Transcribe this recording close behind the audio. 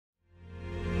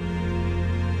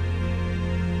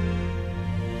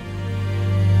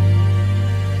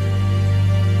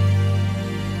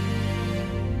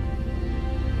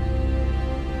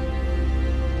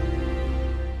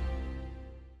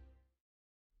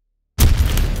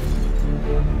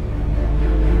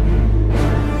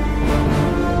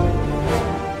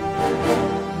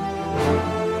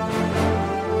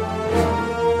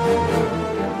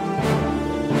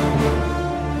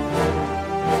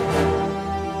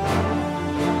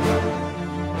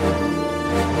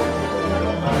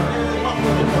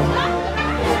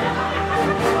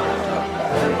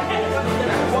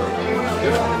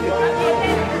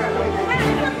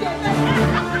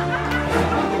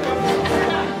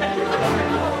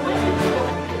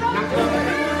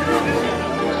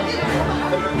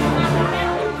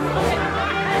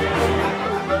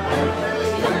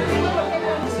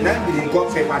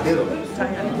Padero.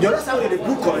 You know how they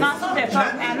book on.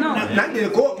 Now they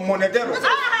go Monedero.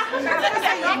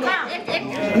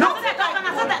 No,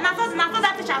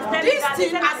 this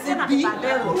thing as it be,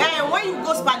 when you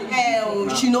go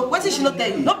Spanish, she know, what is she not tell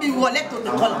you? Not be wallet to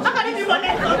the color. How can it be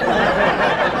wallet?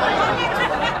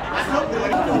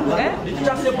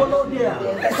 Just a bono dia.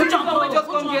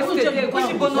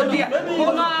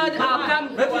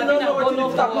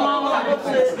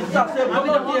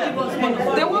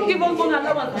 They won't give us one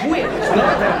allowance. Wait.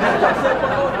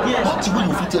 What do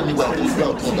you tell me why this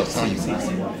now to understand you?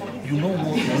 You know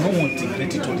what? You don't want to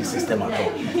integrate it to the system at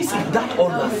all. You see that all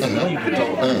laugh when you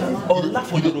talk. All laugh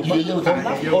for Yoruba.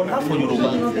 All laugh for Yoruba.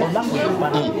 All laugh for Yoruba.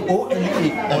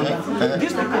 O-L-A.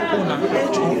 These people own an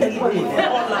H-O-L-A.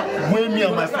 Wait, me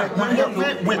and my friend.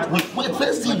 Wait.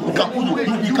 First thing you can put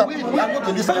you can. I'm not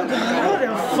the listener. What the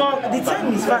fuck? The time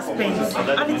is fast spent,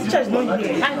 and the teacher is not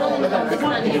here. I don't know because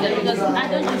I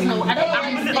don't just know.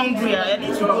 I'm really hungry. I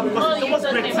need to go because it's almost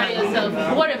break time.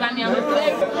 Don't worry about me. I'm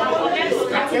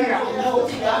very.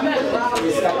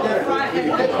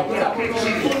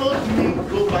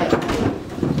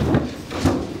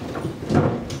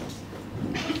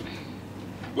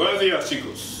 Buenos días,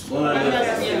 chicos. Buenos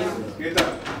días. ¿Qué tal?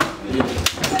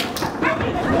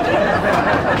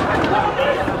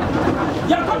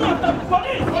 Ya, come on,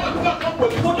 police!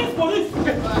 Police!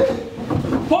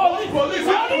 You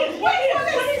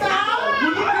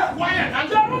need to be quiet. And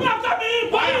they're running after me!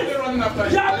 Why are they running after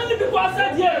you? There are many people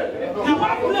outside here! In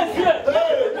one place here!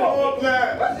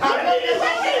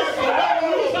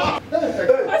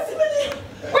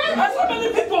 I saw many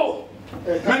people!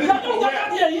 Many people where?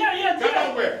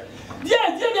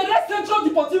 Yeah, the rest Central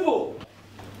Deportivo!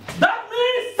 That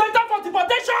means Center for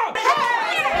Deportation!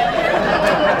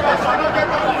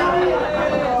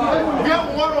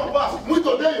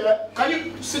 Can you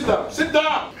sit down? Sit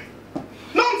down!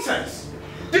 Nonsense!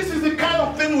 This is the kind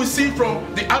of thing we see from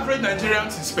the average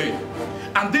Nigerians in Spain.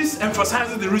 And this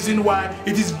emphasizes the reason why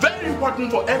it is very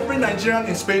important for every Nigerian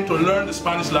in Spain to learn the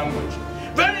Spanish language.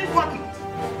 Very important.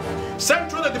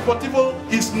 Centro de Deportivo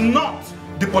is not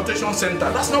deportation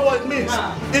center. That's not what it means.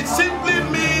 It simply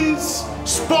means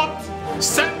sport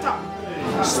center.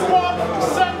 Sport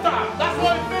center.